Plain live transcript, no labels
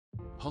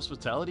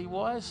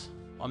Hospitality-wise,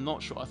 I'm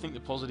not sure. I think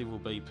the positive will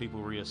be people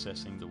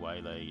reassessing the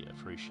way they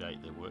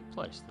appreciate their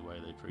workplace, the way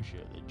they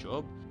appreciate their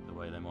job, the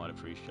way they might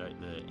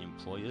appreciate their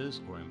employers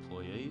or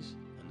employees,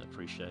 and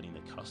appreciating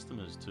their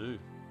customers too.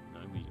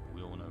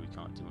 We all know we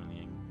can't do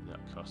anything without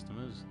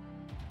customers.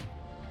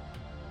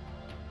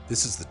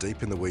 This is the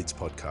Deep in the Weeds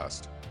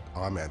podcast.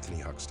 I'm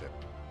Anthony Huckstep.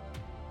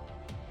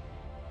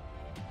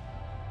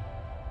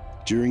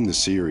 During the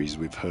series,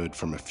 we've heard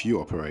from a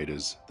few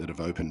operators that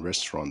have opened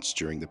restaurants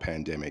during the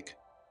pandemic.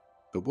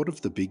 But what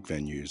of the big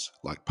venues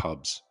like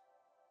pubs?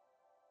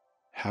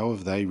 How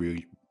have they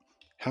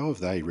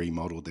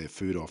remodeled their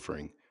food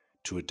offering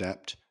to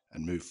adapt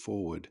and move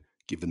forward,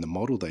 given the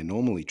model they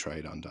normally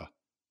trade under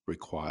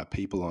require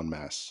people en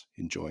masse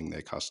enjoying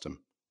their custom?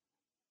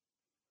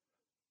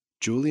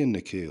 Julian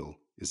Nikhil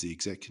is the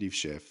executive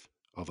chef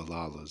of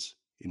Alala's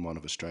in one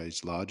of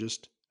Australia's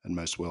largest and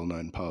most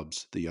well-known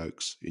pubs, the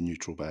Oaks in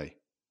Neutral Bay.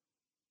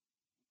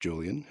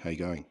 Julian, how you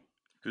going?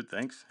 Good,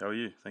 thanks. How are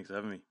you? Thanks for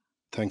having me.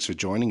 Thanks for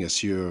joining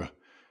us. You're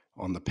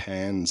on the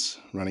Pans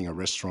running a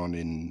restaurant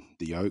in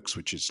the Oaks,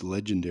 which is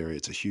legendary.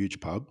 It's a huge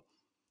pub.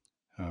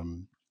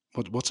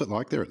 What's it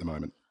like there at the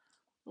moment?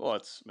 Well,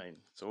 it's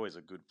always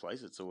a good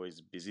place. It's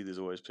always busy. There's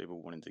always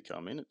people wanting to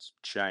come in. It's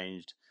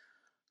changed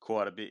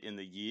quite a bit in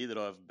the year that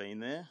I've been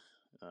there.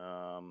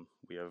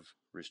 We have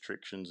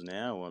restrictions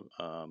now.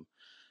 You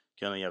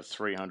can only have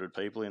 300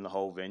 people in the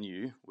whole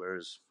venue,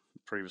 whereas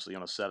previously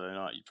on a Saturday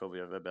night you'd probably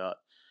have about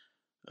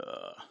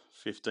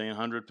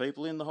 1,500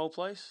 people in the whole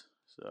place.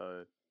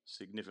 So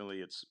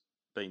significantly it's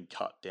been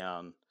cut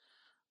down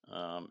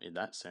in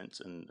that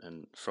sense,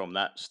 and from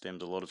that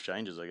stems a lot of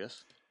changes, I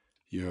guess.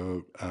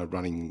 You're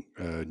running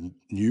a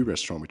new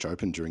restaurant which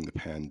opened during the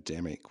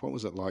pandemic. What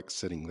was it like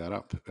setting that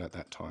up at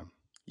that time?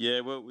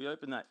 Yeah, well, we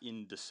opened that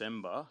in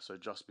December, so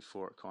just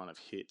before it kind of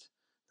hit.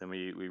 Then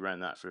we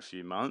ran that for a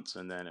few months,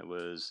 and then it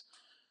was,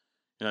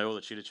 all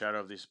the chitter chatter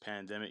of this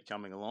pandemic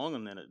coming along,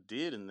 and then it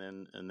did, and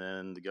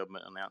then the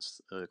government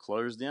announced a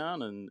close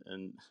down,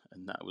 and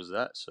that was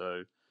that.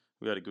 So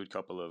we had a good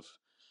couple of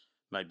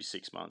maybe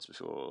 6 months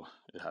before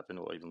it happened,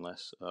 or even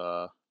less.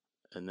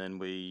 And then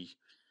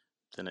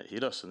it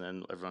hit us, and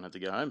then everyone had to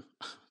go home,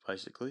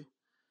 basically.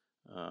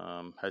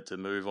 Had to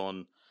move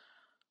on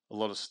a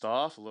lot of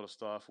staff. A lot of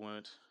staff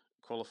weren't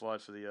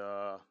qualified for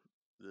the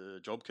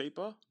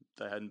JobKeeper.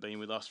 They hadn't been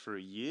with us for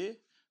a year.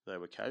 They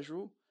were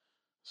casual.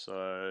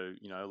 So,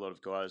 a lot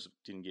of guys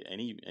didn't get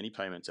any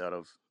payments out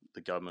of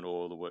the government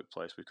or the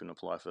workplace. We couldn't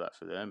apply for that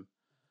for them.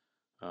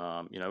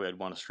 We had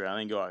one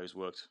Australian guy who's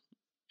worked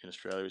in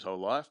Australia his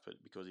whole life, but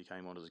because he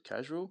came on as a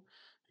casual,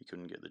 he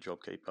couldn't get the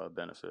JobKeeper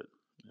benefit.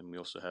 And we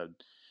also had,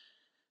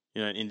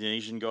 an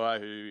Indonesian guy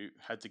who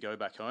had to go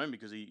back home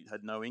because he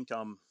had no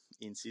income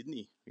in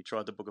Sydney. He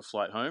tried to book a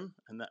flight home,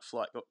 and that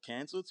flight got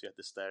cancelled, so he had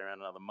to stay around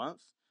another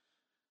month.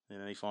 And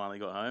then he finally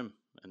got home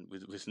and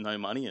with no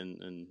money,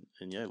 and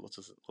yeah, lots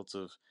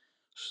of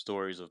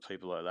stories of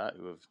people like that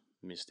who have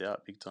missed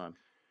out big time.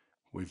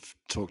 We've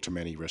talked to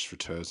many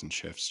restaurateurs and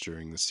chefs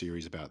during the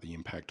series about the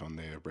impact on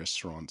their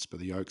restaurants,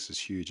 but the Oaks is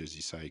huge, as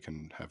you say,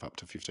 can have up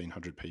to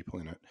 1,500 people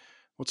in it.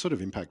 What sort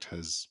of impact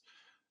has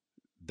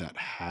that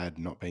had,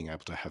 not being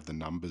able to have the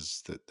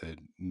numbers that they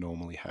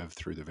normally have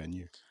through the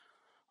venue?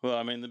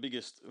 Well, the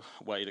biggest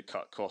way to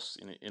cut costs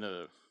in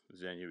a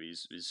venue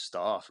is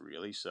staff,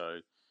 really. So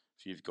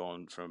if you've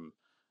gone from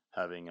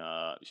having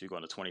if you've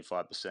gone to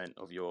 25%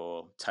 of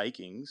your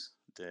takings,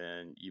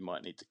 then you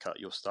might need to cut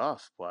your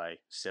staff by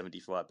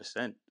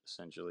 75%,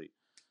 essentially.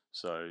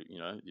 So,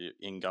 your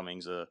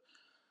incomings are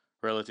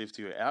relative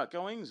to your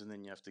outgoings, and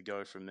then you have to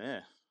go from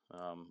there.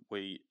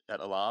 We, at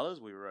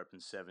Alala's, we were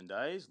open 7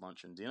 days,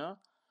 lunch and dinner.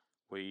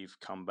 We've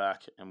come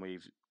back and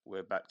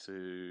we're back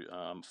to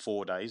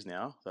 4 days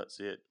now. That's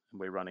it. And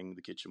we're running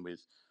the kitchen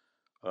with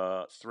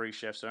 3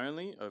 chefs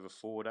only over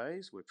 4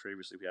 days, where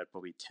previously we had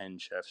probably 10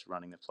 chefs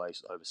running the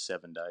place over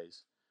 7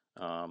 days.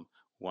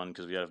 One,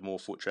 because we have more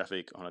foot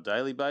traffic on a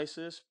daily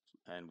basis,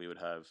 and we would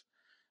have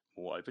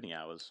more opening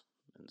hours.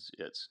 And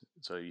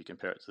so you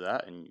compare it to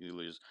that, and you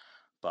lose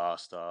bar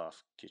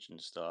staff, kitchen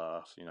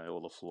staff,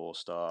 all the floor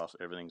staff.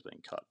 Everything's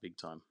been cut big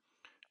time.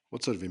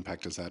 What sort of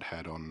impact has that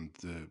had on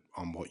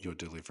what you're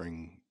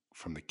delivering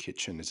from the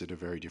kitchen? Is it a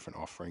very different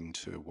offering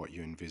to what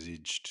you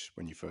envisaged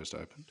when you first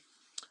opened?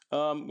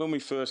 When we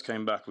first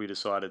came back, we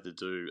decided to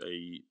do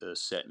a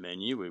set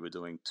menu. We were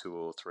doing 2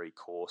 or 3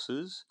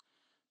 courses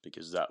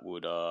because that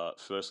would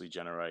firstly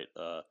generate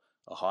a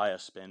higher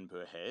spend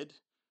per head,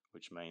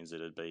 which means that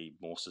it'd be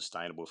more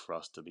sustainable for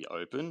us to be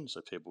open. So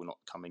people not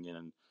coming in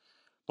and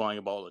buying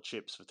a bowl of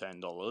chips for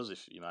 $10,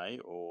 if you may,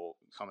 or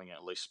coming in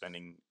at least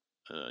spending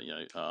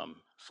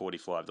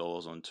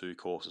 $45 on 2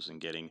 courses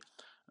and getting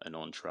an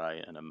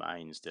entree and a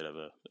main instead of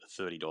a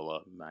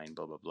 $30 main,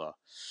 blah, blah, blah.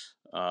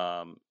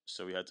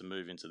 So we had to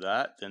move into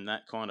that. Then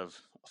that kind of,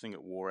 I think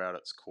it wore out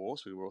its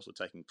course. We were also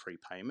taking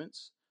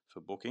prepayments for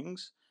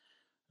bookings.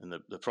 And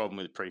the problem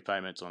with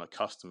prepayments on a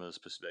customer's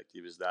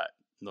perspective is that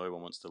no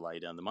one wants to lay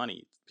down the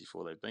money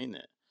before they've been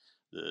there.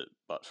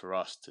 But for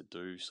us to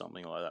do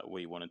something like that,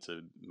 we wanted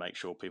to make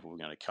sure people were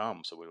going to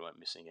come, so we weren't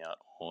missing out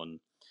on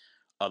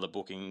other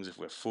bookings if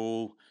we're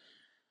full.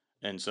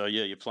 And so,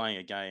 yeah, you're playing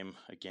a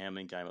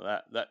gambling game of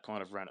that. That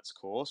kind of ran its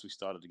course. We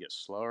started to get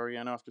slower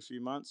again after a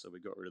few months, so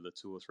we got rid of the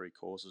 2 or 3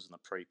 courses and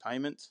the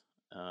prepayment,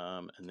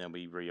 and then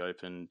we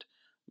reopened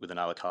with an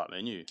a la carte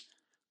menu.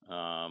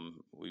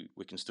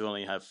 We can still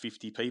only have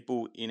 50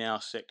 people in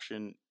our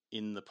section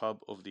in the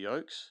pub of the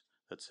Oaks.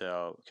 That's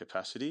our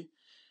capacity,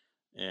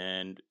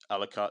 and a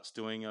la carte's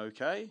doing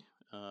okay.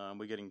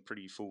 We're getting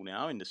pretty full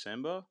now in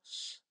December.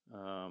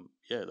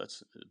 Yeah,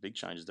 that's big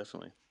changes,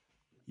 definitely.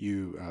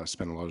 You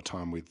spent a lot of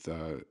time with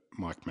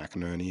Mike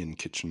McInerney and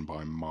Kitchen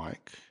by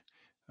Mike,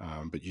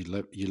 but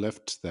you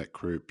left that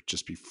group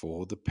just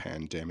before the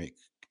pandemic.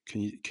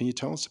 Can you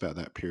tell us about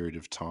that period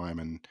of time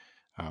and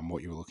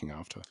what you were looking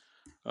after?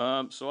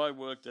 So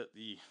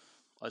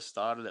I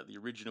started at the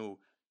original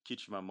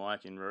Kitchen by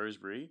Mike in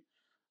Rosebery.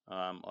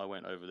 I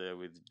went over there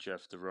with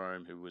Jeff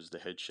DeRome, who was the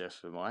head chef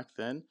for Mike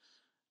then,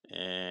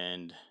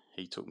 and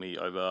he took me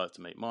over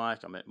to meet Mike.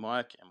 I met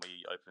Mike, and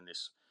we opened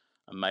this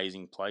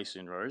amazing place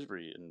in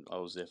Rosebery, and I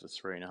was there for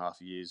 3.5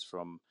 years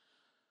from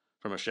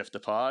a chef de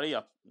partie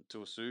up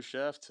to a sous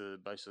chef to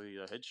basically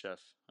a head chef.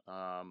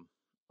 I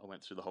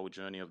went through the whole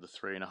journey of the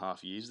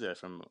 3.5 years there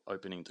from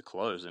opening to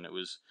close, and it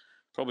was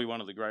probably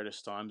one of the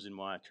greatest times in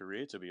my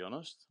career, to be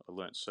honest. I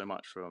learned so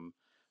much from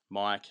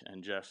Mike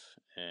and Jeff,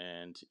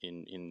 and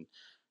in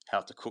how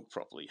to cook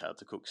properly, how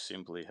to cook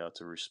simply, how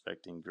to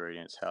respect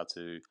ingredients, how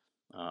to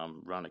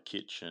run a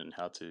kitchen,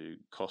 how to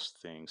cost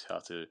things, how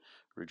to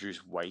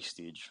reduce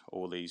wastage,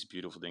 all these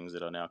beautiful things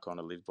that I now kind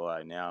of live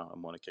by now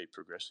and want to keep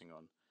progressing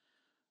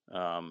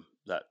on.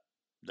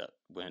 That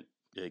went,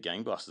 yeah,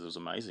 gangbusters. It was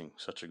amazing,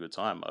 such a good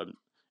time.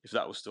 If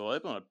that was still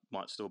open, I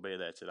might still be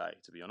there today,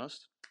 to be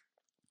honest.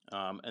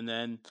 And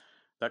then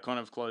that kind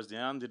of closed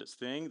down, did its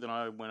thing. Then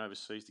I went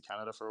overseas to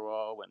Canada for a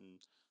while, went and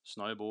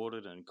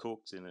snowboarded and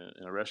cooked in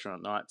a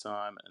restaurant at night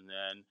time. And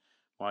then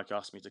Mike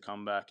asked me to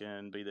come back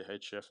and be the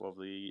head chef of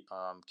the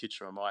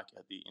Kitchen with Mike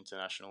at the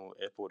International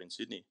Airport in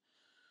Sydney.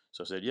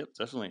 So I said, yep,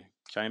 definitely.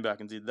 Came back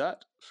and did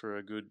that for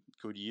a good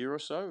year or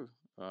so.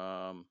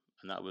 And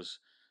that was,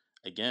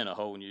 again, a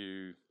whole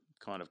new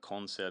kind of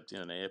concept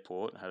in an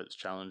airport. It had its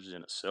challenges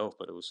in itself,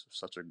 but it was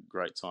such a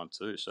great time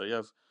too. So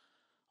yeah,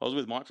 I was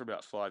with Mike for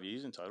about 5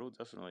 years in total,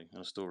 definitely,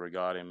 and I still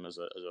regard him as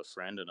a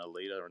friend and a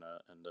leader, and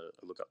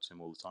I look up to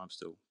him all the time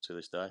still to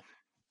this day.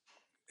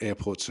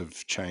 Airports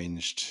have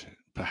changed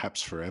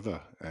perhaps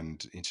forever,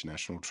 and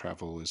international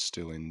travel is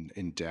still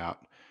in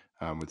doubt,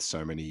 with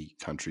so many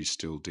countries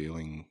still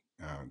dealing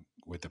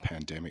with the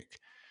pandemic.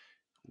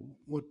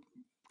 What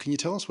can you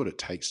tell us what it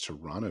takes to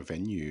run a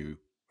venue,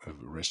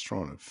 of a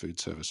restaurant, a food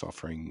service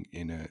offering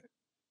in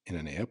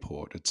an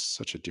airport? It's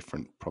such a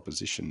different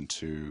proposition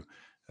to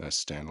a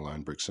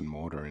standalone bricks and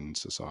mortar in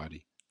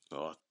society.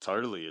 Oh,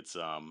 totally. It's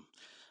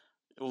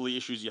all the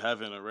issues you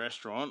have in a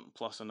restaurant,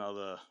 plus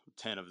another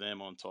 10 of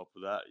them on top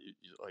of that.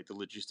 Like the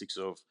logistics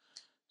of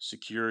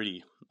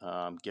security,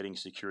 getting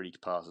security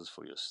passes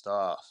for your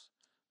staff,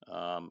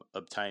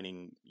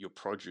 obtaining your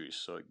produce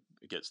so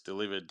it gets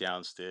delivered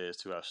downstairs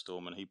to our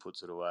storeman. He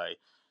puts it away.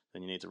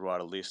 Then you need to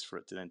write a list for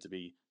it to then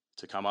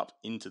to come up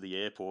into the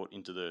airport,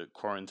 into the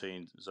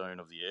quarantine zone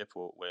of the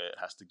airport, where it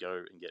has to go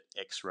and get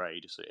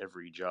X-rayed. So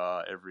every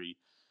jar, every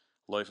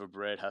loaf of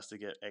bread has to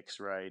get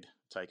X-rayed,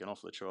 taken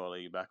off the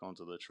trolley, back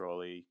onto the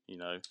trolley.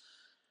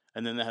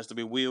 And then that has to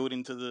be wheeled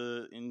into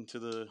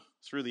the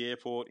through the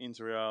airport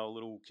into our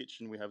little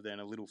kitchen we have there,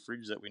 and a little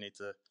fridge that we need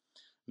to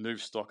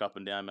move stock up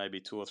and down maybe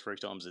 2 or 3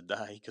 times a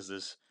day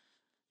because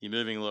you're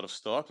moving a lot of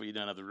stock, but you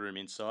don't have the room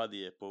inside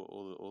the airport.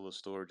 All the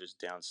storage is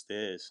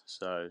downstairs,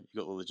 so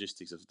you've got the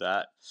logistics of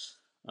that.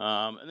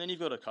 And then you've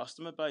got a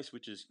customer base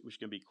which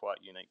can be quite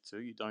unique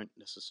too. You don't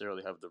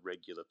necessarily have the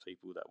regular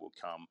people that will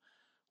come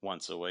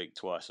once a week,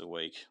 twice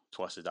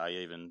a day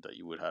even, that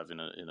you would have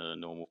in a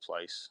normal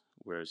place.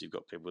 Whereas you've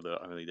got people that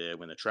are only there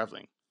when they're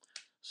traveling.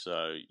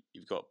 So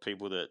you've got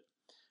people that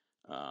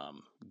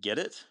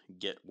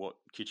get what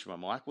Kitchen by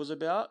Mike was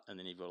about, and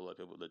then you've got a lot of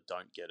people that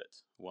don't get it.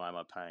 Why am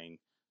I paying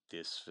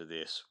this for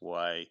this?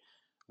 Why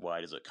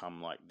does it come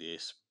like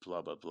this?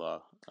 Blah blah blah.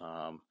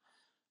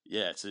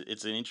 Yeah,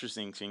 it's an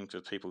interesting thing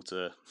for people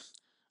to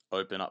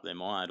open up their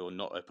mind or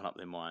not open up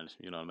their mind.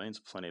 You know what I mean? There's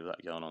plenty of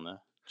that going on there.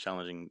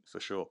 Challenging for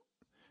sure.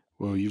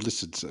 Well, you've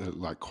listed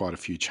like quite a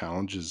few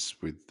challenges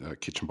with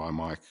Kitchen by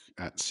Mike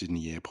at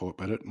Sydney Airport,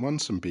 but it won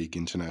some big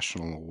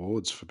international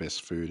awards for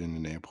best food in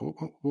an airport.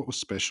 What was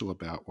special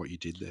about what you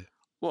did there?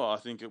 Well, I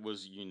think it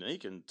was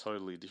unique and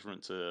totally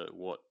different to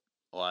what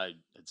I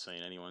had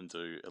seen anyone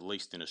do, at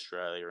least in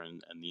Australia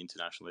and the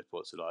international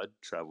airports that I'd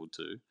travelled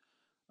to.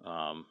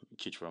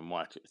 Kitchener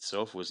Mike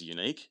itself was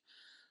unique.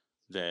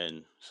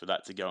 Then for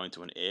that to go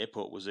into an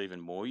airport was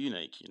even more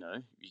unique.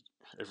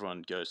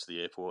 Everyone goes to the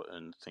airport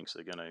and thinks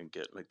they're going to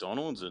get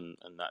McDonald's, and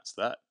that's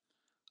that.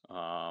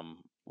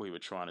 We were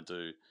trying to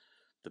do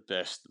the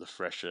best, the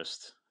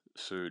freshest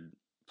food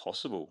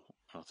possible.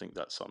 I think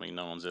that's something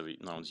no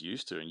one's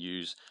used to, and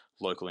use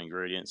local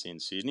ingredients in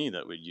Sydney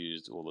that we'd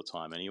used all the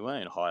time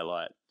anyway, and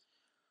highlight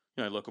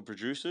local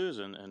producers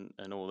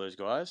and all those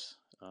guys.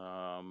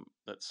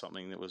 That's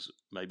something that was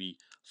maybe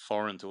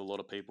foreign to a lot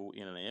of people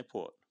in an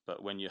airport.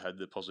 But when you had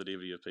the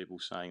positivity of people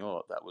saying,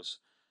 "Oh, that was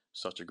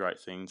such a great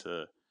thing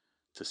to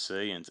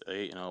see and to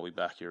eat, and I'll be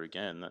back here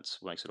again,"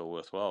 that's makes it all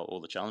worthwhile.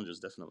 All the challenges,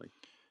 definitely.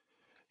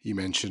 You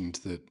mentioned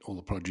that all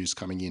the produce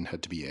coming in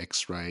had to be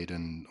X-rayed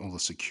and all the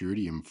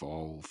security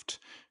involved.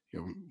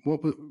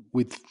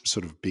 With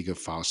sort of bigger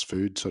fast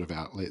food sort of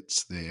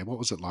outlets there, what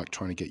was it like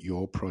trying to get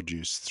your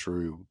produce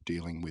through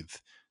dealing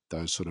with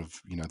those sort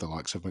of, the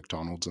likes of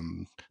McDonald's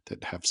and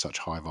that have such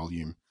high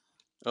volume?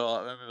 Oh,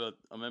 I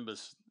remember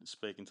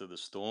speaking to the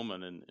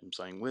storeman and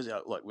saying, "Where's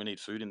our like? We need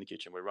food in the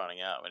kitchen. We're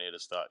running out. We need to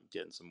start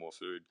getting some more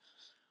food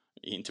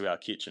into our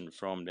kitchen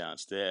from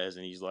downstairs."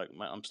 And he's like,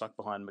 "Mate, I'm stuck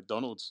behind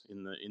McDonald's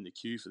in the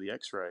queue for the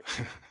X-ray."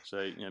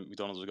 So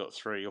McDonald's have got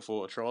 3 or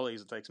 4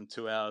 trolleys. It takes them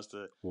 2 hours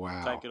to take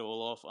Wow. it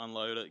all off,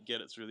 unload it,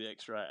 get it through the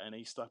X-ray, and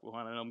he's stuck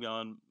behind it. And I'm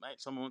going, "Mate,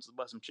 someone wants to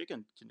buy some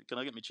chicken. Can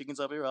I get my chickens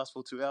up here? Asked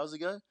for 2 hours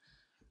ago."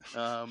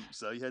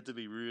 So you had to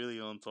be really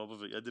on top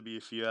of it. You had to be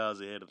a few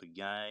hours ahead of the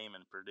game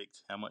and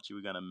predict how much you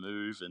were going to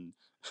move. And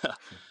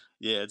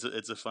yeah,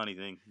 it's a funny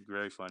thing,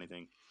 very funny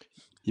thing.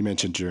 You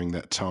mentioned during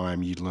that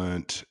time you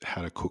learnt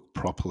how to cook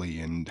properly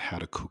and how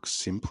to cook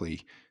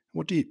simply.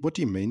 What do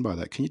you mean by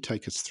that? Can you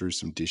take us through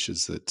some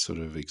dishes that sort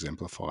of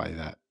exemplify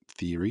that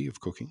theory of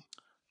cooking?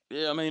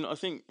 Yeah, I mean, I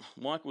think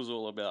Mike was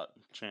all about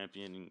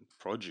championing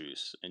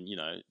produce, and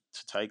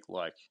to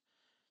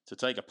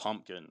take a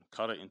pumpkin,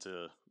 cut it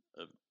into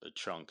a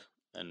chunk,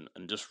 and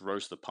just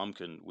roast the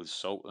pumpkin with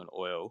salt and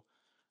oil,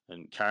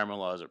 and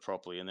caramelize it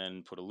properly, and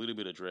then put a little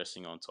bit of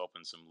dressing on top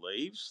and some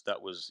leaves.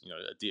 That was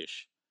a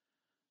dish,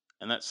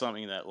 and that's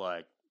something that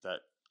I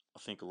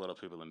think a lot of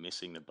people are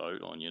missing the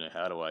boat on.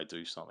 How do I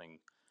do something?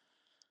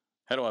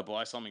 How do I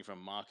buy something from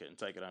market and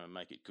take it home and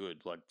make it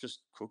good? Like,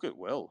 just cook it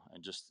well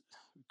and just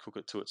cook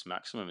it to its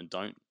maximum, and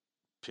don't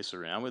piss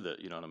around with it.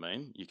 You know what I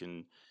mean? You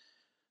can.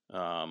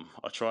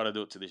 I try to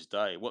do it to this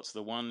day. What's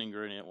the one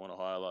ingredient I want to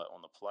highlight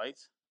on the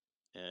plate,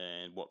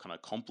 and what can I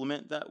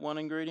complement that one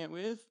ingredient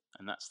with?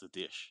 And that's the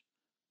dish.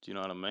 Do you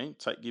know what I mean?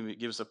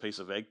 Give us a piece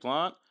of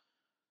eggplant,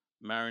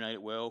 marinate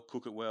it well,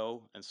 cook it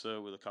well, and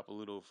serve with a couple of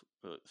little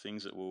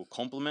things that will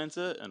complement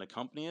it and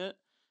accompany it.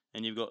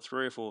 And you've got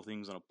 3 or 4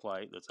 things on a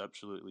plate that's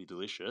absolutely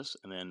delicious.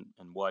 And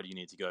why do you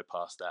need to go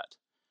past that?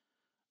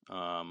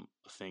 I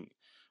think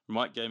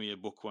Mike gave me a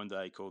book one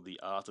day called The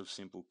Art of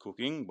Simple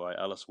Cooking by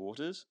Alice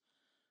Waters,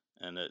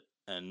 and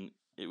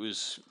it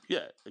was,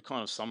 yeah, it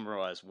kind of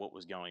summarized what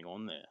was going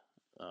on there,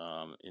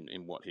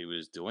 in what he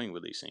was doing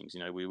with these things.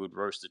 We would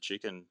roast the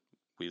chicken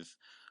with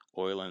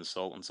oil and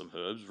salt and some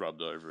herbs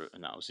rubbed over it,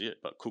 and that was it.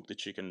 But cook the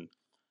chicken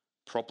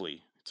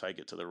properly, take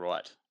it to the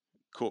right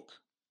cook,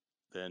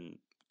 then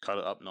cut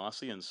it up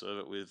nicely and serve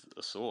it with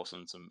a sauce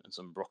and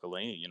some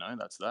broccolini.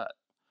 That's that.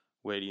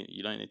 Where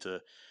you don't need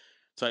to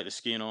take the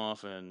skin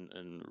off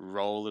and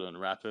roll it and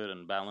wrap it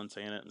and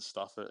ballantine it and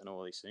stuff it and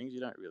all these things. You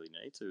don't really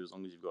need to, as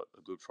long as you've got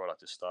a good product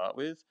to start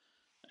with,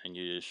 and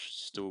you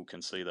still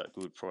can see that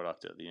good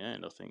product at the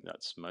end. I think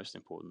that's most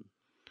important.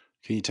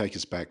 Can you take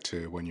us back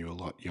to when you were a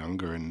lot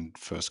younger and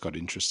first got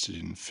interested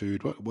in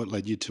food? What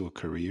led you to a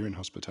career in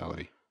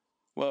hospitality?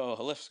 Well,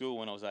 I left school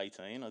when I was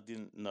 18. I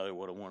didn't know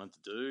what I wanted to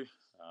do.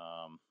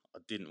 I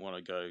didn't want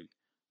to go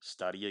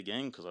study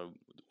again because I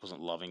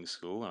wasn't loving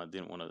school, and I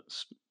didn't want to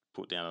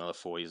put down another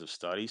 4 years of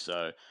study.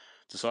 So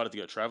decided to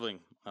go traveling.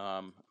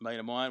 A mate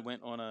of mine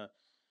went on a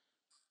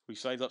we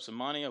saved up some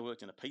money. I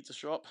worked in a pizza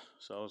shop,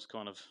 so I was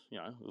kind of,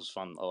 it was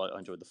fun. I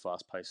enjoyed the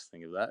fast paced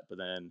thing of that. But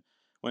then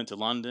went to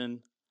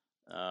London.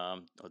 I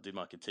did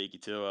my Kentucky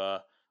tour.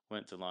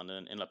 Went to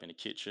London. Ended up in a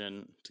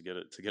kitchen to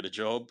get a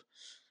job,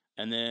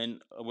 and then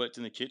I worked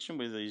in the kitchen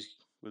with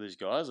these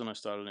guys, and I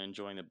started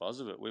enjoying the buzz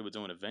of it. We were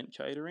doing event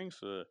catering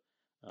for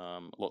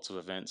lots of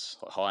events,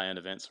 high end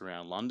events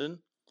around London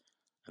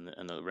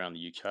and around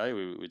the UK.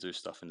 We do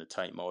stuff in the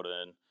Tate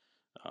Modern,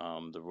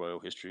 the Royal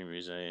History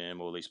Museum,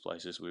 all these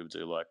places. We would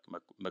do like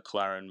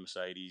McLaren,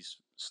 Mercedes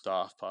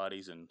staff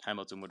parties, and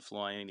Hamilton would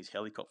fly in his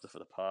helicopter for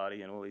the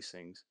party and all these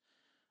things.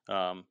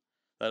 Um,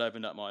 that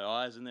opened up my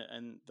eyes, and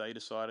they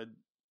decided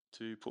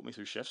to put me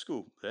through chef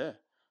school there.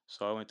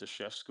 So I went to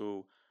chef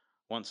school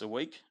once a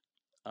week,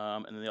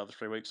 and then the other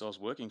 3 weeks I was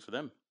working for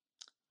them.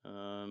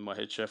 My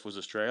head chef was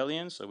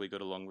Australian, so we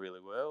got along really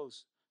well.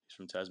 He's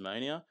from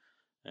Tasmania,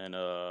 and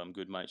I'm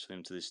good mates with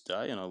him to this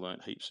day. And I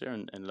learnt heaps there,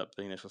 and ended up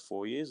being there for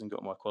 4 years, and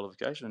got my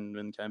qualification, and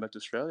then came back to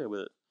Australia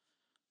with it.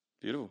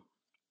 Beautiful.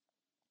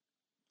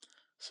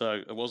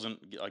 So it wasn't,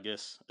 I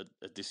guess,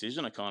 a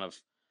decision. I kind of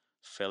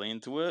fell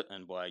into it,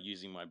 and by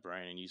using my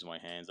brain and using my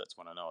hands, that's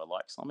when I know I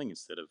like something,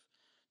 instead of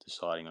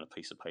deciding on a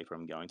piece of paper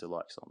I'm going to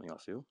like something. I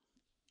feel.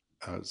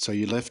 So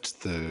you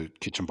left the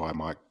Kitchen by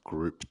Mike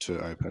group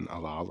to open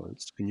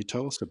Alala's. Can you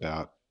tell us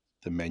about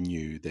the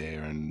menu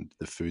there and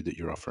the food that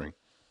you're offering?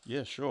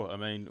 Yeah, sure. I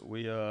mean,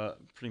 we are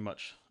pretty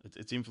much,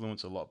 it's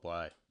influenced a lot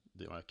by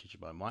my Kitchen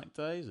by Mike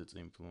days. It's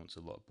influenced a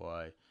lot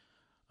by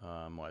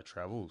my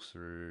travels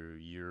through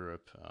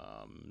Europe,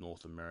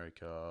 North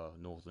America,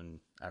 Northern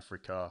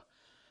Africa,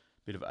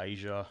 bit of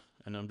Asia,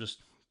 and I'm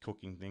just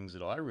cooking things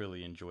that I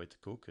really enjoy to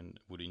cook and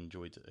would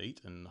enjoy to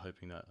eat, and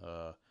hoping that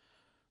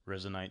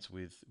resonates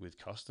with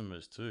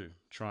customers too.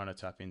 Trying to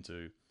tap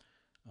into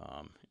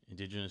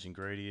indigenous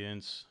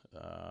ingredients,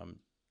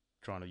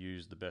 trying to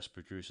use the best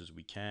producers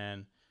we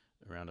can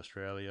around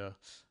Australia,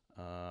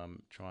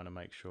 trying to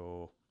make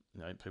sure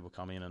people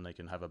come in and they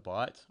can have a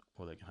bite,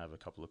 or they can have a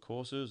couple of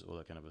courses, or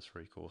they can have a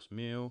 3-course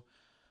meal.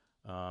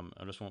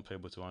 I just want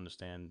people to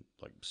understand,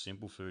 like,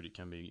 simple food, it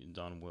can be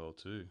done well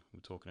too. We're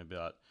talking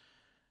about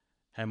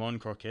jamon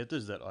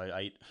croquetas that I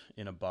ate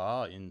in a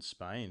bar in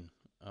Spain,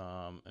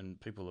 and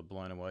people are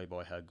blown away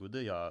by how good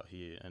they are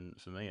here. And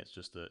for me, it's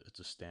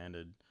a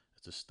standard,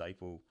 it's a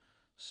staple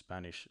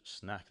Spanish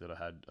snack that I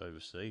had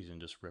overseas, and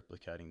just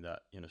replicating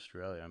that in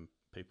Australia, and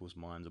people's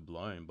minds are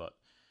blown. But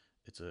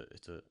it's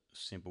a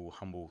simple,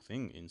 humble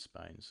thing in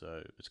Spain,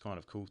 so it's kind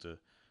of cool to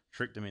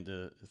trick them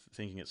into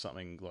thinking it's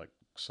something like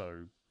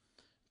so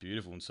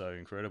beautiful and so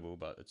incredible,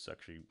 but it's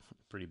actually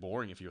pretty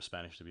boring if you're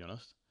Spanish, to be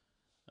honest.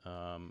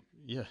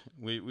 Yeah,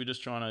 we're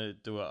just trying to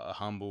do a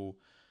humble,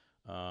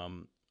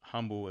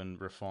 humble and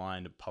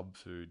refined pub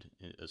food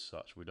as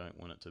such. We don't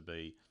want it to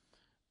be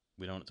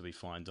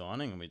fine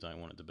dining, and we don't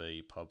want it to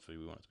be pub food.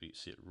 We want it to be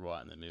sit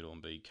right in the middle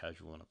and be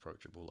casual and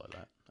approachable like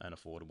that, and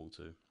affordable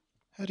too.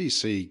 How do you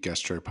see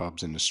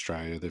gastropubs in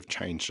Australia? They've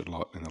changed a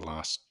lot in the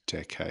last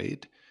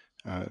decade.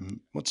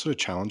 What sort of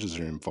challenges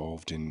are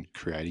involved in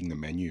creating the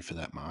menu for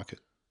that market?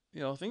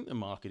 Yeah, I think the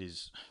market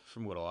is,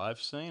 from what I've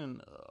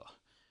seen,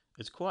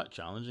 it's quite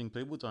challenging.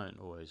 People don't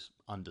always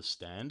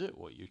understand it,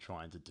 what you're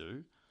trying to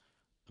do.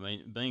 I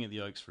mean, being at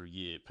the Oaks for a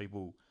year,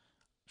 people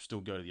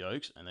still go to the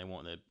Oaks and they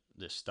want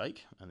their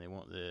steak, and they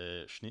want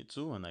their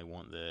schnitzel, and they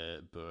want their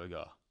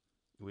burger.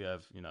 We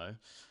have,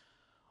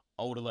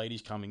 older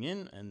ladies coming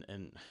in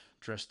and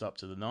dressed up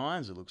to the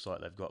nines. It looks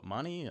like they've got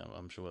money.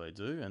 I'm sure they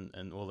do.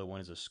 And all they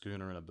want is a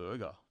schooner and a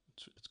burger.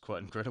 It's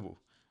quite incredible.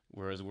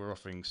 Whereas we're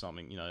offering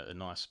something, a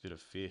nice bit of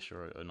fish,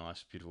 or a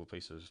nice, beautiful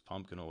piece of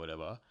pumpkin or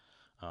whatever,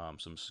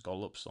 some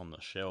scallops on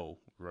the shell,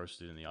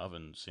 roasted in the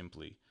oven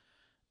simply.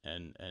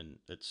 And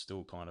it's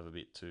still kind of a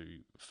bit too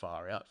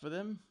far out for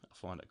them. I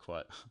find it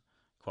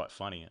quite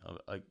funny.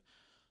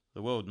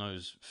 The world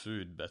knows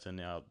food better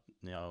now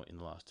in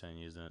the last 10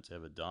 years than it's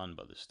ever done,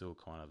 but there's still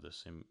kind of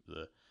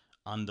the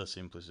under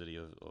simplicity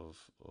of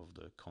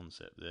the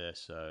concept there.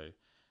 So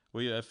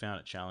we have found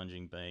it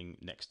challenging being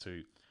next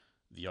to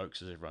the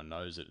Oaks, as everyone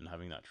knows it, and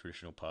having that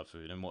traditional pub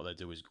food. And what they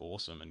do is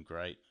awesome and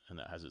great, and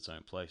that has its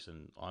own place.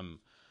 And I'm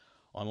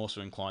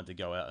also inclined to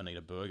go out and eat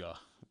a burger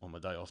on my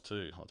day off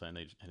too. I don't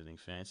need anything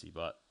fancy,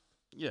 but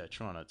yeah,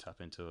 trying to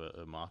tap into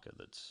a market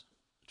that's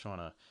trying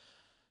to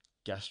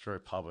gastro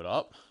pub it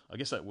up. I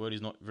guess that word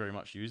is not very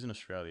much used in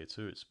Australia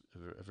too. It's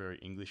a very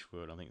English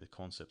word. I think the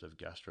concept of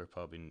gastro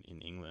pub in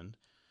England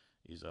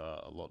is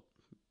a lot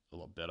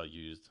better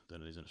used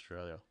than it is in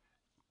Australia.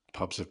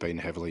 Pubs have been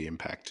heavily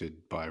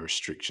impacted by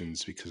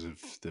restrictions because of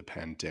the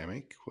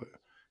pandemic.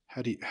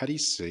 How do you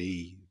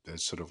see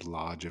those sort of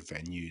larger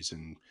venues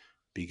and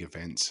big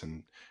events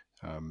and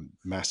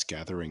mass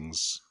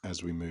gatherings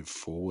as we move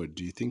forward?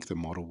 Do you think the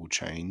model will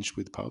change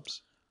with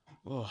pubs?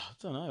 Well, I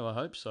don't know. I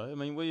hope so. I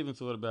mean, we even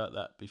thought about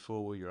that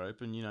before we were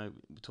open. We're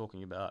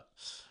talking about,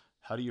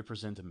 how do you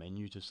present a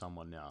menu to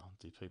someone now?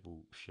 Do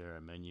people share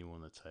a menu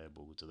on the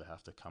table? Do they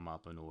have to come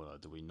up and order?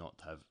 Do we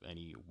not have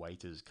any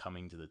waiters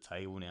coming to the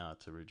table now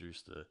to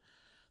reduce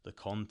the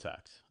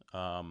contact?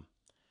 I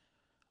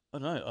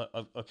don't know.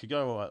 I could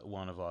go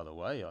one of either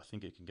way. I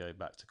think it can go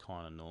back to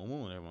kind of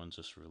normal and everyone's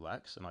just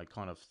relaxed. And I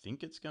kind of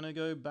think it's going to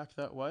go back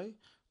that way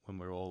when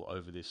we're all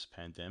over this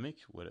pandemic,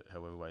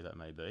 however way that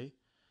may be.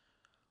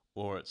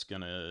 Or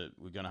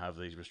we're gonna have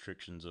these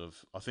restrictions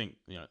of, I think,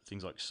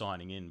 things like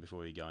signing in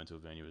before you go into a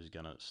venue is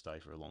gonna stay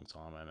for a long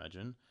time, I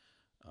imagine.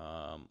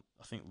 I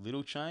think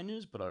little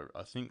changes, but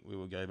I think we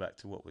will go back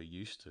to what we're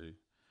used to.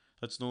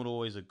 That's not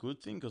always a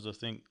good thing, because I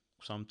think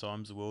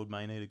sometimes the world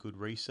may need a good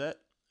reset,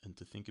 and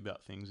to think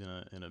about things in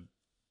a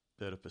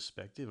better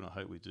perspective. And I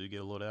hope we do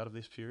get a lot out of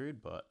this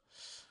period. But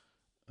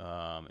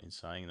in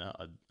saying that,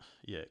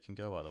 yeah, it can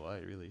go either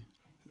way, really.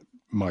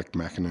 Mike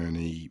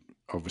McInerney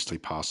obviously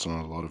passed on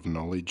a lot of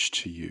knowledge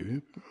to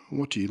you.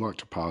 What do you like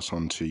to pass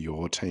on to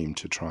your team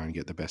to try and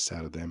get the best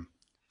out of them?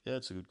 Yeah,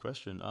 it's a good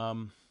question.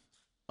 I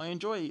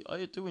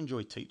do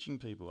enjoy teaching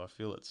people. I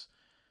feel it's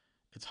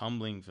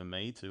humbling for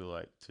me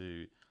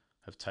to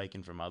have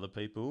taken from other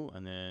people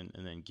and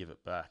then give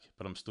it back.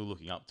 But I'm still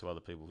looking up to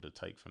other people to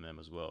take from them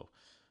as well.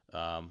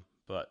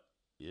 But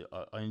yeah,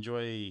 I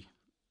enjoy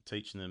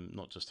teaching them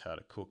not just how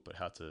to cook, but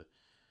how to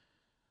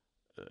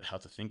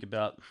think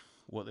about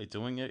what they're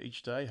doing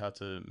each day, how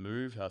to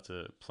move, how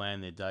to plan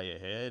their day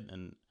ahead,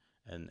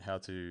 and how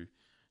to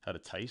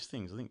taste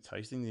things. I think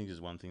tasting things is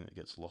one thing that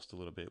gets lost a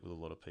little bit with a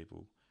lot of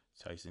people.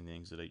 Tasting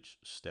things at each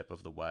step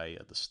of the way,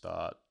 at the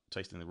start,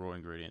 tasting the raw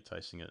ingredient,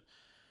 tasting it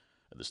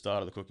at the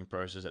start of the cooking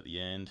process, at the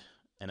end,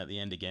 and at the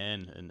end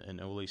again,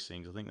 and all these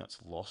things. I think that's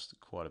lost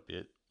quite a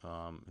bit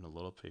in a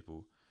lot of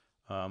people.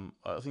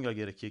 I think I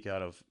get a kick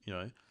out of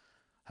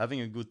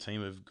having a good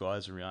team of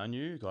guys around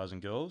you, guys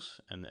and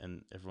girls,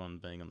 and everyone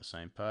being on the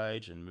same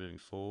page and moving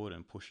forward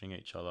and pushing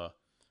each other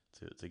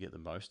to get the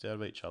most out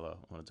of each other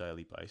on a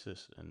daily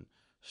basis and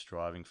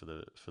striving for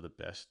the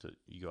best that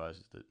you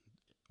guys that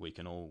we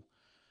can all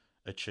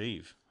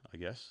achieve. I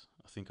guess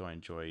I think I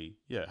enjoy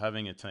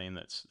having a team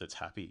that's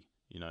happy.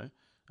 And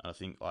I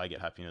think I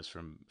get happiness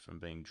from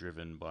being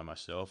driven by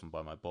myself and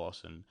by my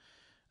boss and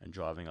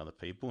driving other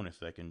people. And if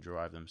they can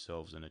drive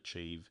themselves and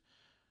achieve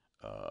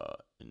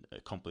and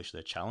accomplish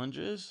their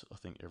challenges, I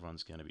think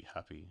everyone's going to be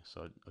happy.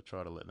 So I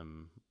try to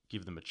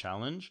give them a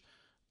challenge,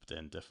 but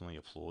then definitely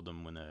applaud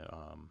them when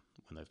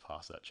they've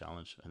passed that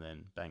challenge, and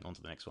then bang on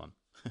to the next one.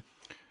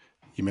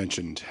 You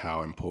mentioned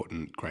how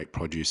important great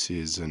produce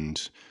is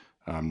and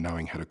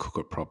knowing how to cook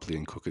it properly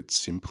and cook it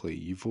simply.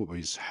 You've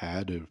always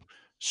had a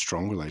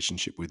strong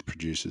relationship with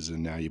producers,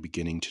 and now you're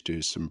beginning to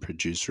do some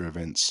producer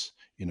events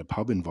in a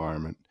pub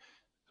environment.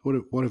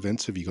 What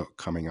events have you got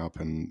coming up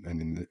and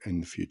in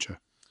the future?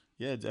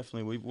 Yeah,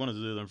 definitely. We wanted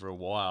to do them for a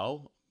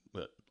while,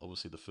 but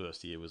obviously the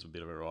first year was a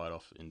bit of a write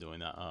off in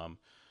doing that.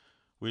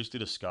 We just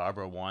did a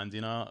Scarborough wine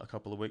dinner a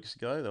couple of weeks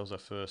ago. That was our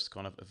first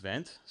kind of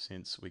event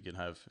since we can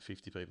have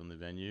 50 people in the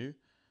venue.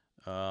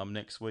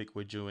 Next week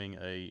we're doing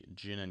a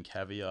gin and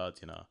caviar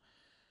dinner,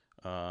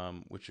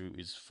 which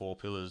is Four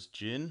Pillars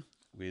gin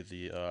with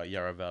the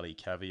Yarra Valley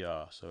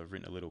caviar. So I've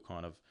written a little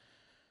kind of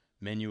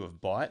menu of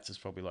bites. There's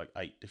probably like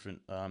 8 different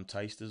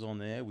tasters on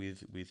there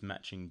with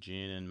matching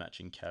gin and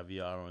matching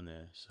caviar on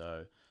there.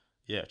 So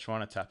yeah,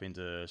 trying to tap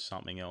into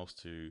something else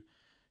to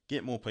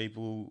get more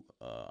people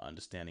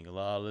understanding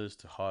halalas,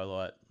 to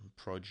highlight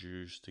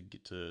produce, to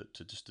get to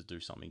just to do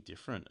something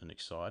different and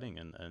exciting.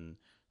 And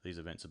these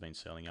events have been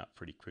selling out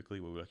pretty quickly.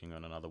 We're working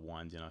on another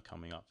wine dinner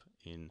coming up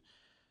in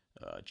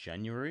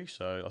January.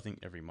 So I think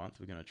every month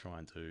we're going to try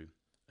and do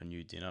a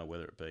new dinner,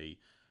 whether it be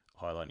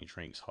highlighting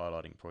drinks,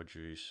 highlighting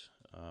produce,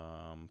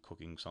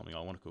 cooking something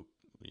I want to cook,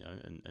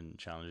 and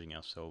challenging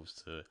ourselves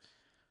to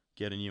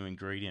get a new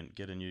ingredient,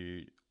 get a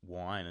new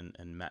wine,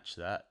 and match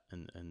that,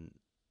 and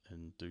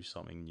do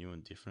something new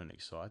and different and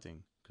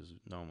exciting because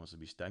no one wants to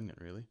be stagnant,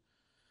 really.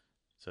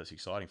 So it's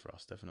exciting for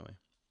us, definitely.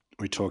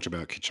 We talked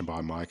about Kitchen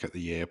by Mike at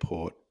the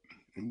airport.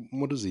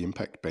 What has the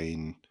impact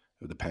been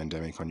of the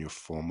pandemic on your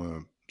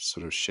former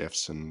sort of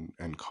chefs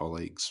and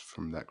colleagues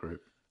from that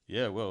group?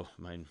 Yeah, well,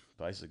 I mean,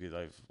 basically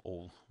they've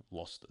all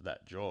lost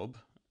that job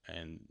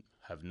and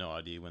have no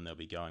idea when they'll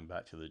be going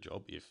back to the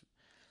job, if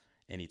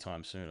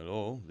anytime soon at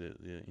all.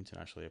 The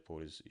international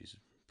airport is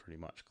pretty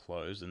much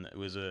closed, and it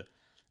was a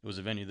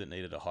venue that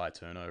needed a high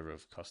turnover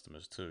of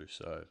customers too.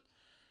 So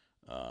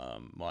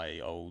my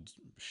old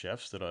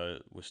chefs that I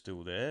were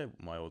still there,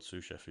 my old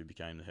sous chef who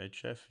became the head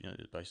chef,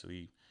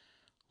 basically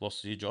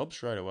lost his job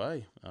straight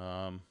away.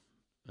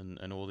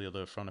 And all the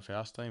other front of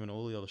house team and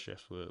all the other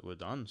chefs were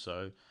done.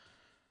 So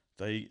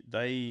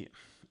they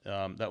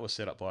that was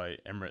set up by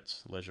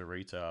Emirates Leisure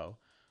Retail,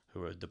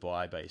 who are a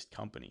Dubai-based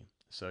company.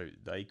 So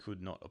they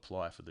could not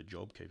apply for the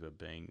JobKeeper,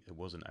 being it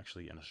wasn't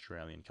actually an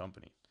Australian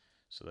company.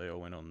 So they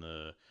all went on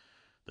the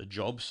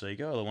job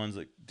seeker, the ones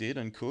that did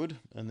and could,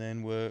 and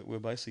then we're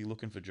basically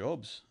looking for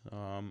jobs.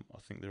 I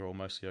think they're all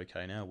mostly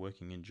okay now,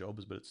 working in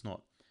jobs, but it's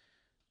not.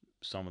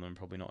 Some of them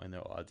probably not in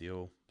their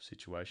ideal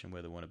situation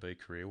where they want to be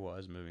career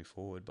wise moving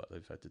forward, but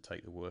they've had to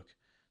take the work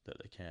that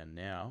they can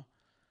now.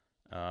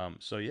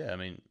 So yeah, I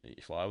mean,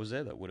 if I was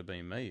there, that would have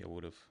been me. I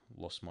would have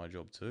lost my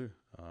job too.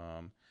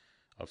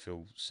 I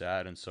feel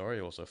sad and sorry.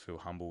 I also feel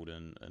humbled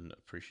and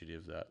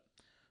appreciative that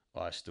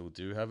I still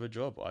do have a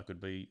job. I could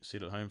be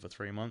sit at home for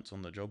 3 months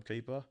on the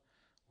JobKeeper,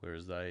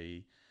 whereas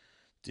they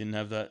didn't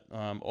have that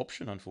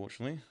option.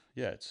 Unfortunately,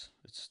 yeah, it's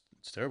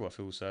terrible. I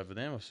feel sad for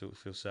them. I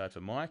feel sad for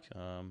Mike.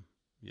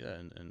 Yeah,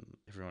 and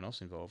everyone else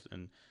involved,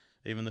 and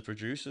even the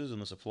producers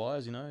and the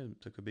suppliers.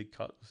 Took a big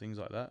cut, things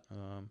like that.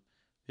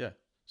 Yeah,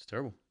 it's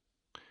terrible.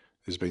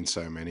 There's been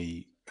so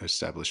many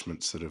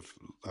establishments that have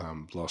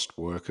lost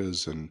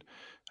workers and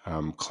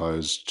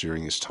closed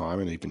during this time,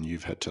 and even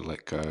you've had to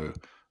let go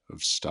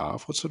of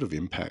staff. What sort of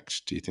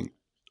impact do you think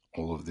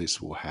all of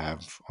this will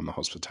have on the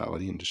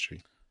hospitality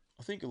industry?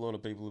 I think a lot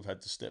of people have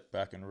had to step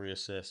back and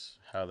reassess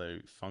how they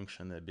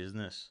function their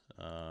business.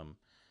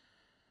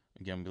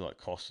 Again, be like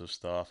cost of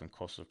staff and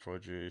cost of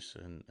produce,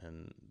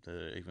 and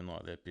even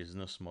like their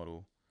business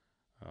model.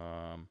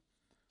 Um,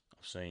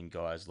 I've seen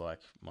guys like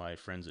my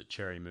friends at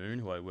Cherry Moon,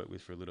 who I worked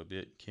with for a little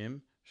bit,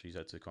 Kim. She's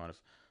had to kind of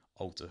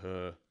alter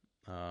her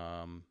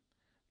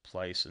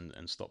place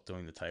and stop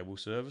doing the table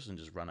service and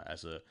just run it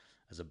as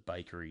a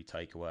bakery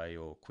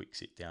takeaway or quick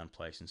sit down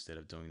place instead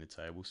of doing the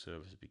table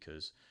service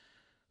because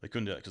they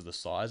couldn't do it because of the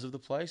size of the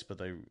place. But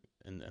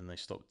they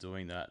stopped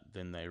doing that.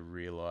 Then they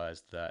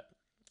realised that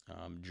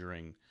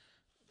during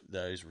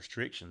those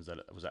restrictions that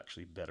it was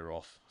actually better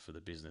off for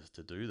the business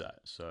to do that.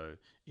 So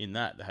in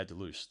that they had to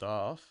lose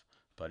staff,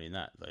 but in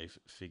that they've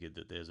figured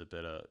that there's a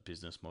better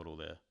business model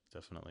there,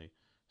 definitely.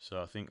 So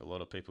I think a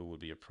lot of people would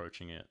be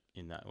approaching it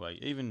in that way.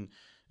 Even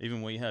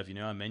we have,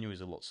 our menu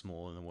is a lot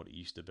smaller than what it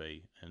used to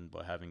be, and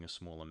by having a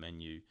smaller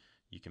menu,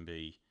 you can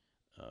be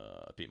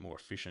a bit more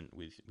efficient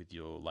with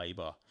your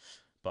labour.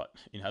 But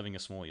in having a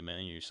smaller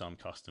menu, some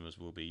customers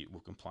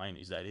will complain.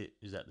 Is that it?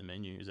 Is that the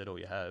menu? Is that all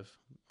you have?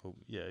 Well,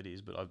 yeah, it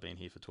is. But I've been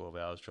here for 12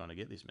 hours trying to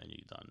get this menu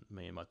done.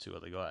 Me and my two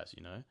other guys,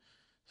 you know.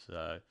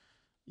 So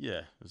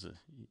yeah,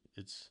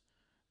 it's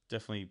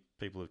definitely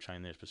people have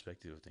changed their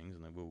perspective of things,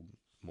 and they will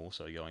more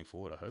so going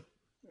forward, I hope.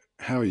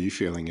 How are you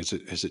feeling? Has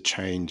it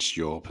changed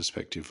your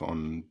perspective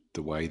on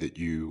the way that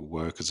you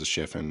work as a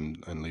chef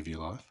and live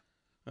your life?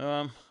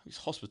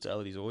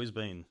 Hospitality's always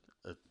been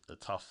a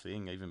tough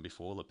thing, even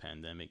before the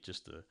pandemic,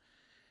 just to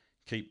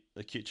keep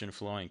the kitchen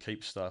flowing,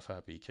 keep staff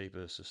happy, keep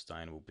a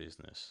sustainable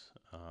business.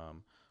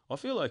 I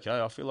feel okay.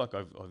 I feel like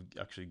I've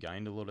actually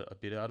gained a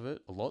bit out of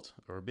it, a lot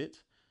or a bit.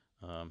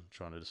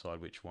 Trying to decide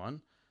which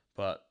one,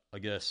 but I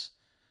guess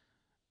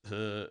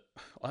I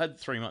had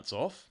 3 months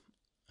off,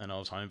 and I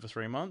was home for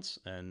 3 months,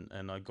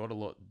 and I got a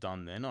lot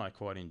done then. I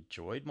quite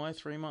enjoyed my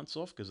 3 months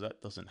off because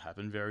that doesn't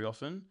happen very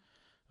often.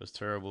 As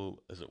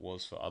terrible as it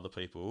was for other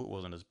people, it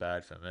wasn't as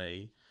bad for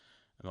me.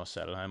 And I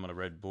sat at home and I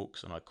read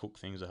books and I cooked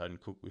things I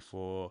hadn't cooked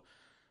before.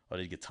 I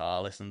did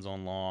guitar lessons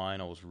online.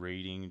 I was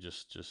reading,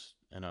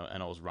 and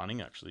I was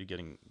running, actually,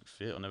 getting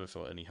fit. I never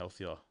felt any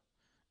healthier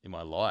in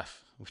my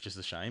life, which is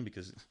a shame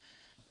because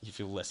you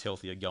feel less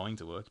healthier going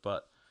to work.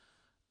 But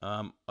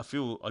I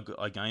feel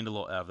I gained a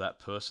lot out of that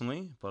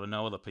personally, but I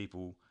know other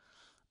people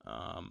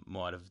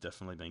might have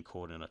definitely been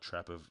caught in a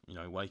trap of,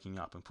 waking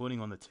up and putting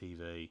on the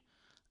TV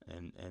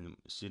and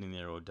sitting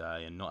there all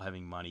day and not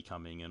having money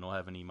coming and not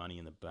having any money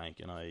in the bank.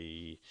 And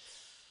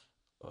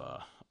uh,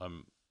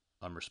 I'm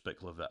I'm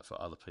respectful of that for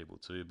other people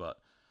too, but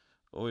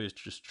always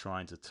just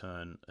trying to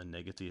turn a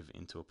negative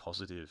into a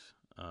positive.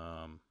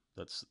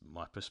 That's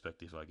my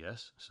perspective, I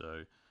guess.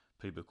 So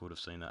people could have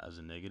seen that as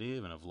a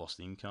negative, and I've lost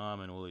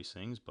income and all these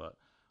things, but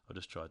I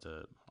just tried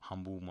to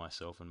humble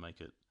myself and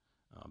make it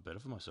better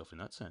for myself in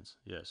that sense.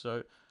 Yeah,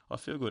 so I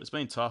feel good. It's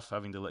been tough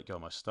having to let go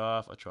of my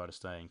staff. I try to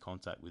stay in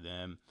contact with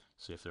them,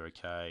 see if they're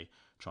okay,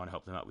 trying to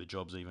help them out with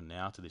jobs even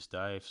now to this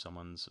day if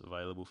someone's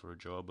available for a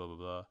job, blah, blah,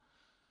 blah.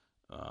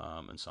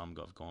 And some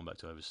have gone back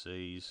to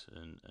overseas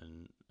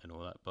and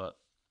all that. But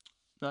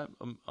no,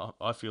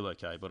 I feel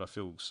okay, but I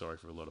feel sorry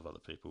for a lot of other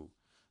people.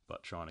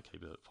 But trying to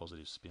keep a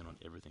positive spin on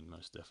everything,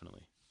 most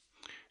definitely.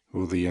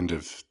 Well, the end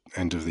of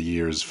the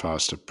year is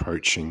fast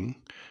approaching,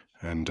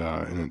 and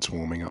it's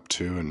warming up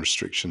too, and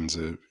restrictions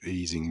are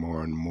easing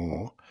more and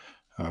more.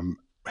 How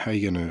are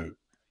you going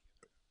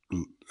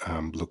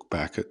to look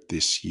back at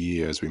this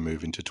year as we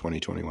move into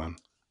 2021?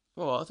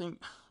 Well, I think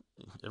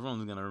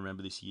everyone's going to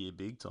remember this year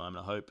big time, and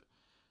I hope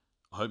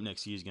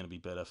next year is going to be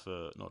better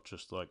for not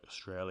just like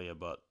Australia,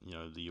 but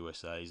the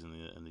USA's and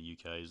the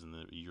UK's and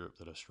the Europe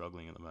that are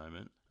struggling at the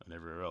moment, and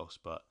everywhere else.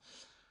 But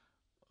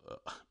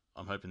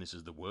I'm hoping this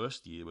is the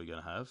worst year we're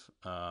going to have.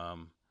 I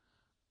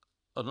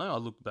don't know. I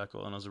look back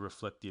on it as a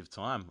reflective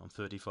time. I'm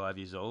 35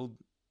 years old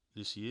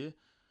this year,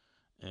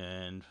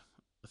 and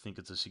I think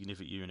it's a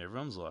significant year in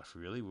everyone's life.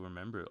 Really, we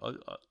remember it.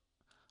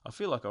 I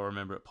feel like I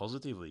remember it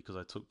positively because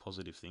I took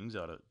positive things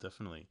out of it,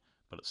 definitely.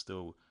 But it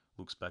still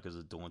looks back as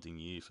a daunting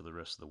year for the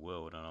rest of the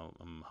world, and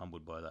I'm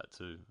humbled by that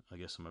too. I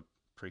guess I'm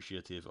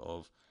appreciative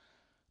of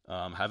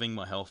having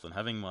my health and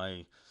having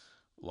my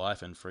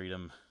life and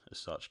freedom as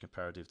such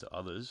comparative to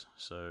others.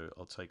 So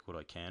I'll take what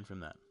I can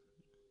from that.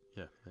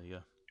 Yeah, there you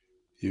go.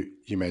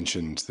 You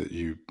mentioned that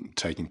you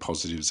taking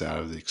positives out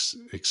of the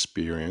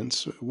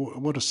experience.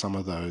 What are some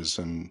of those,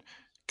 and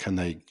can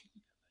they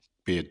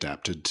be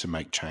adapted to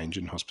make change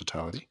in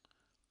hospitality?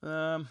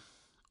 Um,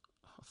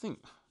 I think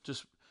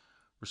just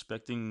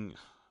respecting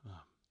uh,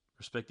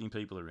 respecting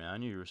people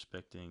around you,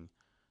 respecting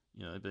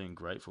being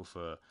grateful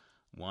for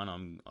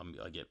one.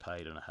 I get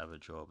paid and I have a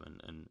job,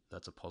 and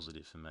that's a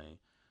positive for me.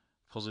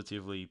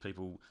 Positively,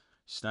 people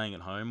staying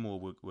at home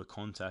or were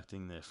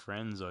contacting their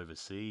friends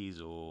overseas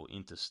or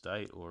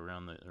interstate or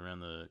around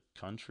the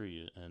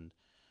country, and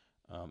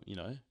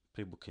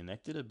people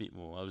connected a bit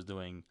more. I was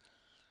doing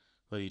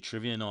the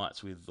trivia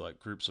nights with like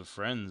groups of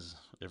friends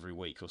every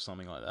week or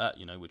something like that,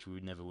 which we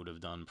never would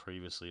have done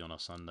previously on a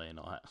Sunday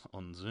night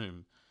on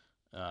Zoom.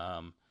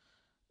 Um,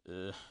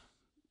 uh,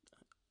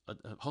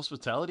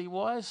 Hospitality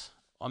wise,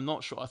 I'm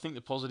not sure. I think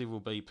the positive will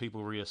be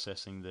people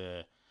reassessing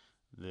the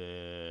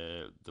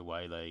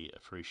way they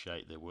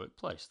appreciate their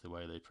workplace, the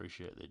way they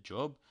appreciate their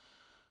job,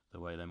 the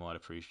way they might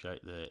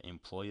appreciate their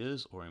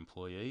employers or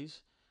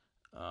employees,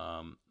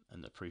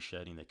 and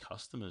appreciating their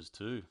customers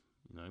too.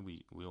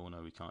 We all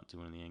know we can't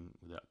do anything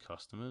without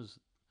customers.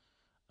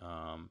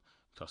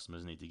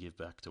 Customers need to give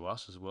back to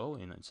us as well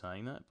in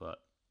saying that. But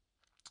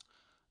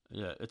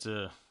yeah, it's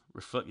a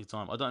reflective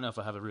time. I don't know if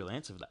I have a real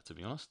answer for that, to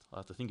be honest. I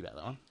have to think about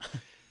that one.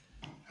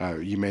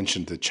 You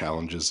mentioned the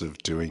challenges of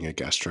doing a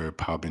gastro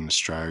pub in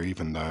Australia,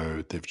 even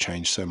though they've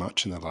changed so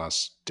much in the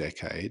last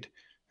decade.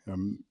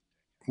 Um,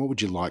 what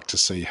would you like to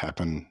see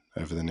happen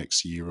over the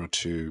next year or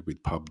two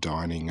with pub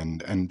dining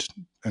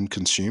and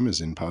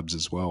consumers in pubs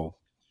as well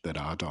that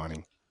are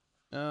dining?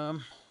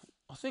 Um,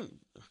 I think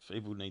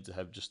people need to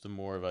have just a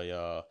more of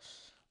a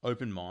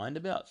open mind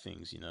about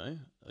things.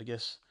 I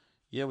guess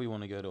yeah, we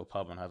want to go to a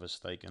pub and have a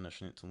steak and a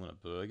schnitzel and a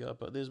burger,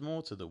 but there's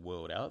more to the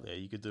world out there.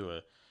 You could do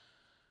a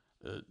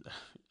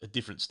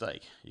different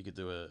steak. You could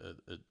do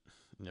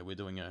we're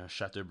doing a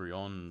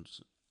Chateaubriand,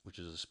 which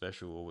is a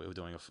special, or we're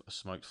doing a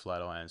smoked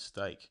flat iron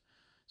steak.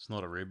 It's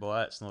not a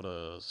ribeye, it's not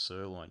a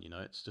sirloin,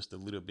 it's just a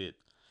little bit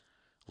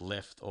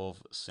left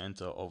of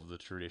center of the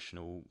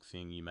traditional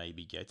thing you may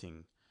be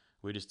getting.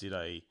 We just did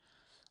I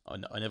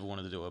never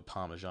wanted to do a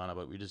Parmigiana,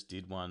 but we just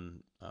did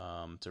one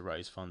to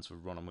raise funds for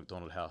Ronald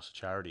McDonald House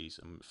Charities,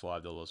 and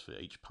 $5 for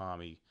each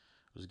palmy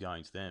was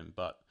going to them.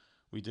 But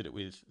we did it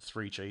with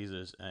 3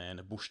 cheeses and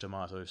a bush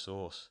tomato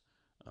sauce,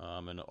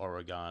 an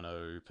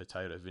oregano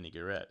potato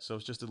vinaigrette. So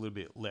it's just a little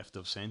bit left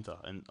of center.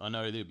 And I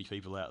know there'd be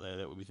people out there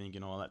that would be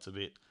thinking, oh, that's a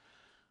bit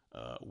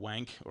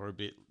wank or a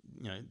bit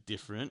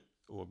different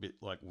or a bit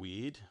like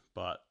weird.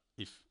 But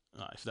if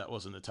that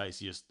wasn't the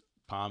tastiest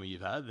palmy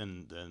you've had,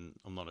 then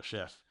I'm not a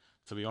chef,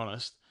 to be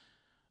honest.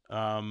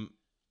 I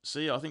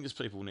think just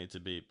people need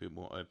to be a bit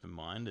more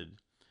open-minded.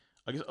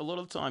 I guess a lot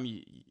of the time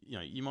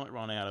you might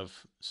run out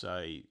of,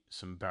 say,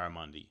 some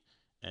barramundi,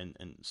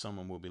 and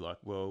someone will be like,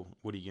 well,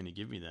 what are you going to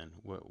give me then?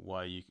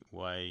 Why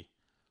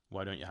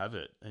don't you have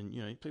it?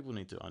 And people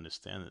need to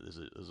understand that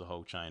there's a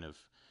whole chain of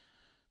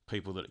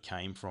people that it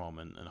came from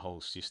and a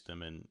whole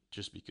system, and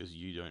just because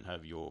you don't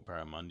have your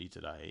barramundi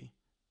today,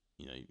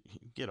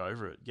 get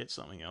over it, get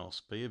something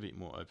else, be a bit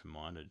more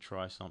open-minded,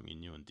 try something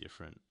new and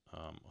different.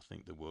 I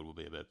think the world will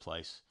be a better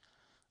place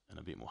and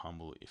a bit more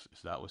humble if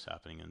that was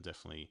happening. And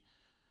definitely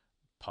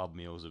pub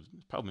meals have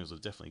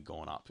definitely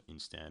gone up in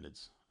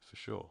standards, for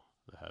sure.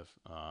 They have.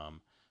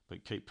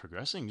 But keep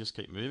progressing, just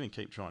keep moving,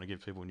 keep trying to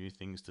give people new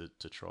things to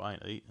try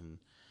and eat, and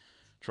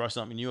try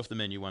something new off the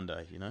menu one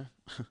day,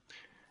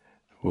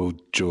 Well,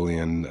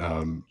 Julian,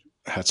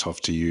 hats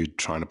off to you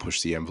trying to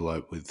push the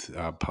envelope with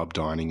pub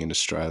dining in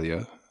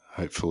Australia.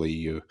 Hopefully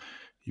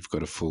you've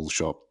got a full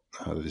shop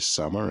this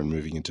summer and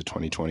moving into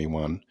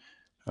 2021.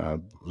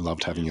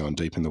 Loved having you on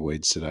Deep in the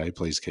Weeds today.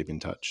 Please keep in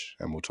touch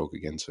and we'll talk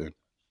again soon.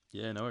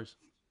 Yeah, no worries.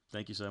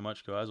 Thank you so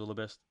much, guys. All the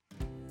best.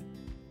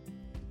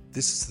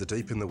 This is the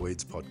Deep in the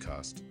Weeds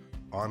podcast.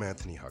 I'm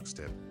Anthony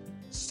Huckstep.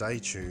 Stay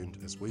tuned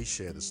as we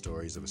share the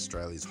stories of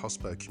Australia's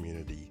hospo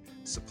community,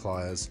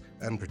 suppliers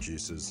and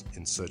producers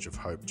in search of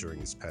hope during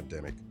this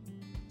pandemic.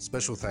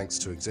 Special thanks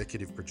to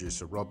executive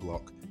producer Rob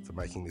Locke for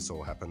making this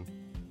all happen.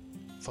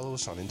 Follow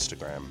us on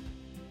Instagram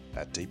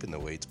at Deep in the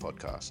Weeds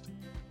Podcast,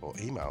 or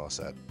email us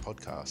at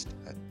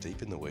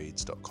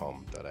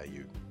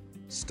podcast@deepintheweeds.com.au.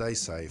 Stay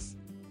safe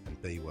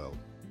and be well.